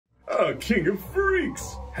The King of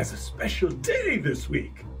Freaks has a special day this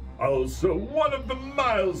week. Also, one of the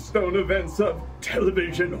milestone events of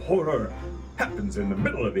television horror happens in the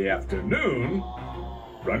middle of the afternoon.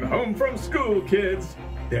 Run home from school, kids.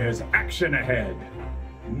 There's action ahead.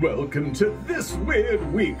 Welcome to This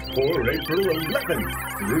Weird Week for April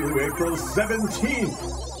 11th through April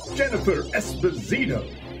 17th. Jennifer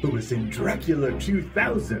Esposito, who was in Dracula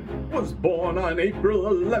 2000, was born on April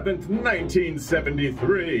 11th,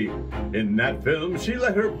 1973. In that film, she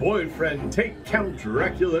let her boyfriend take Count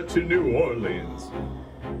Dracula to New Orleans.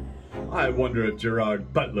 I wonder if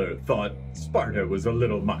Gerard Butler thought Sparta was a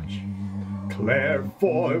little much. Claire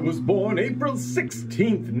Foy was born April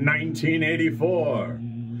 16th, 1984.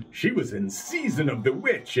 She was in Season of the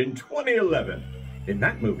Witch in 2011. In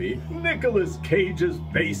that movie, Nicolas Cage's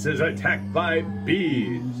face is attacked by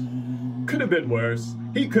bees. Could have been worse.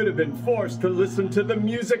 He could have been forced to listen to the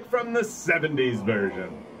music from the 70s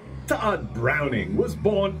version. Tod Browning was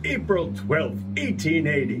born April 12,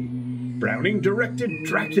 1880. Browning directed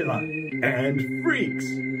Dracula and Freaks.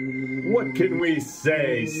 What can we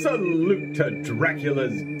say? Salute to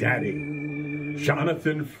Dracula's daddy.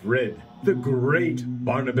 Jonathan Frid, the great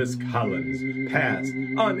Barnabas Collins, passed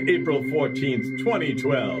on April 14th,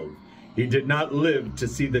 2012. He did not live to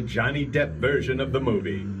see the Johnny Depp version of the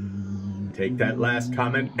movie. Take that last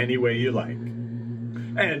comment any way you like.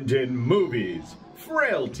 And in movies,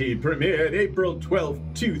 Frailty premiered April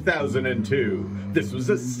 12th, 2002. This was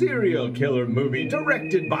a serial killer movie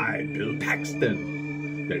directed by Bill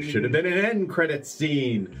Paxton. There should have been an end credits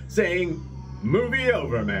scene saying, "Movie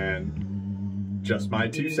over, man." Just my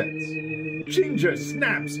 2 cents. Ginger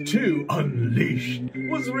Snaps 2 Unleashed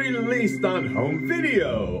was released on home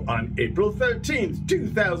video on April 13th,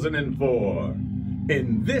 2004.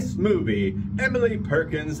 In this movie, Emily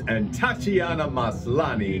Perkins and Tatiana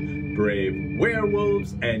Maslany brave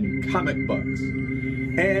werewolves and comic books.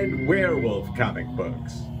 And werewolf comic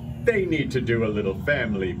books. They need to do a little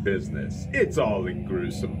family business. It's all in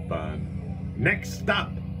gruesome fun. Next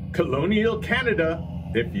stop, colonial Canada,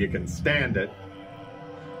 if you can stand it.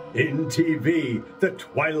 In TV, the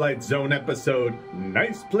Twilight Zone episode,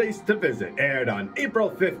 Nice Place to Visit, aired on April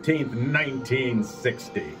 15th,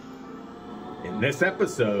 1960. In this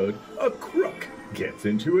episode, a crook gets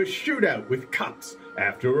into a shootout with cops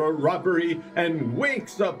after a robbery and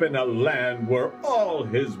wakes up in a land where all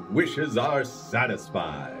his wishes are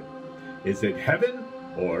satisfied. Is it heaven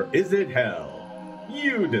or is it hell?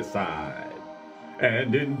 You decide.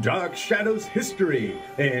 And in Dark Shadows history,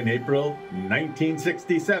 in April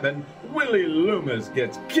 1967, Willie Loomis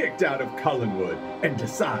gets kicked out of Collinwood and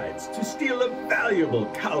decides to steal a valuable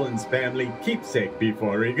Collins family keepsake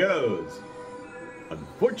before he goes.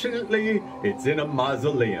 Unfortunately, it's in a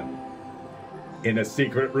mausoleum, in a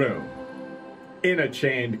secret room, in a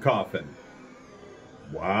chained coffin.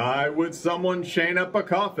 Why would someone chain up a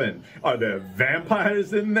coffin? Are there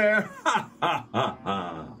vampires in there? Ha ha ha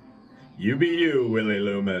ha! You be you, Willie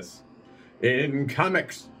Loomis. In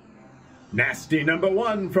comics, Nasty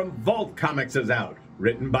 #1 from Vault Comics is out,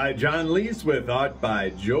 written by John Lees with art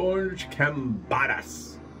by George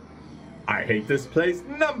Kambadais. I Hate This Place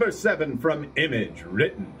 #7 from Image,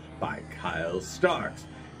 written by Kyle Starks,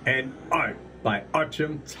 and art by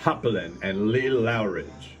Artyom Topilin and Lee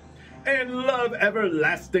Loughridge. And Love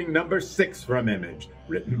Everlasting #6 from Image,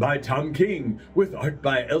 written by Tom King, with art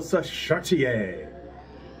by Elsa Charretier.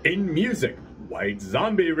 In music, White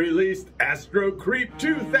Zombie released Astro Creep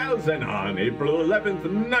 2000 on April 11th,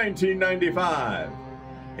 1995.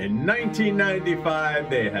 In 1995,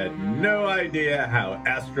 they had no idea how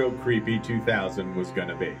Astro Creepy 2000 was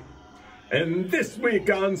gonna be. And this week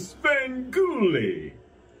on Svengoolie,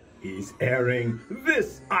 he's airing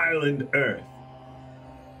This Island Earth.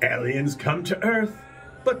 Aliens come to Earth,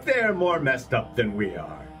 but they're more messed up than we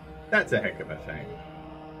are. That's a heck of a thing.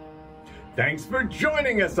 Thanks for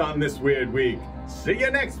joining us on This Weird Week. See you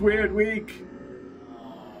next Weird Week.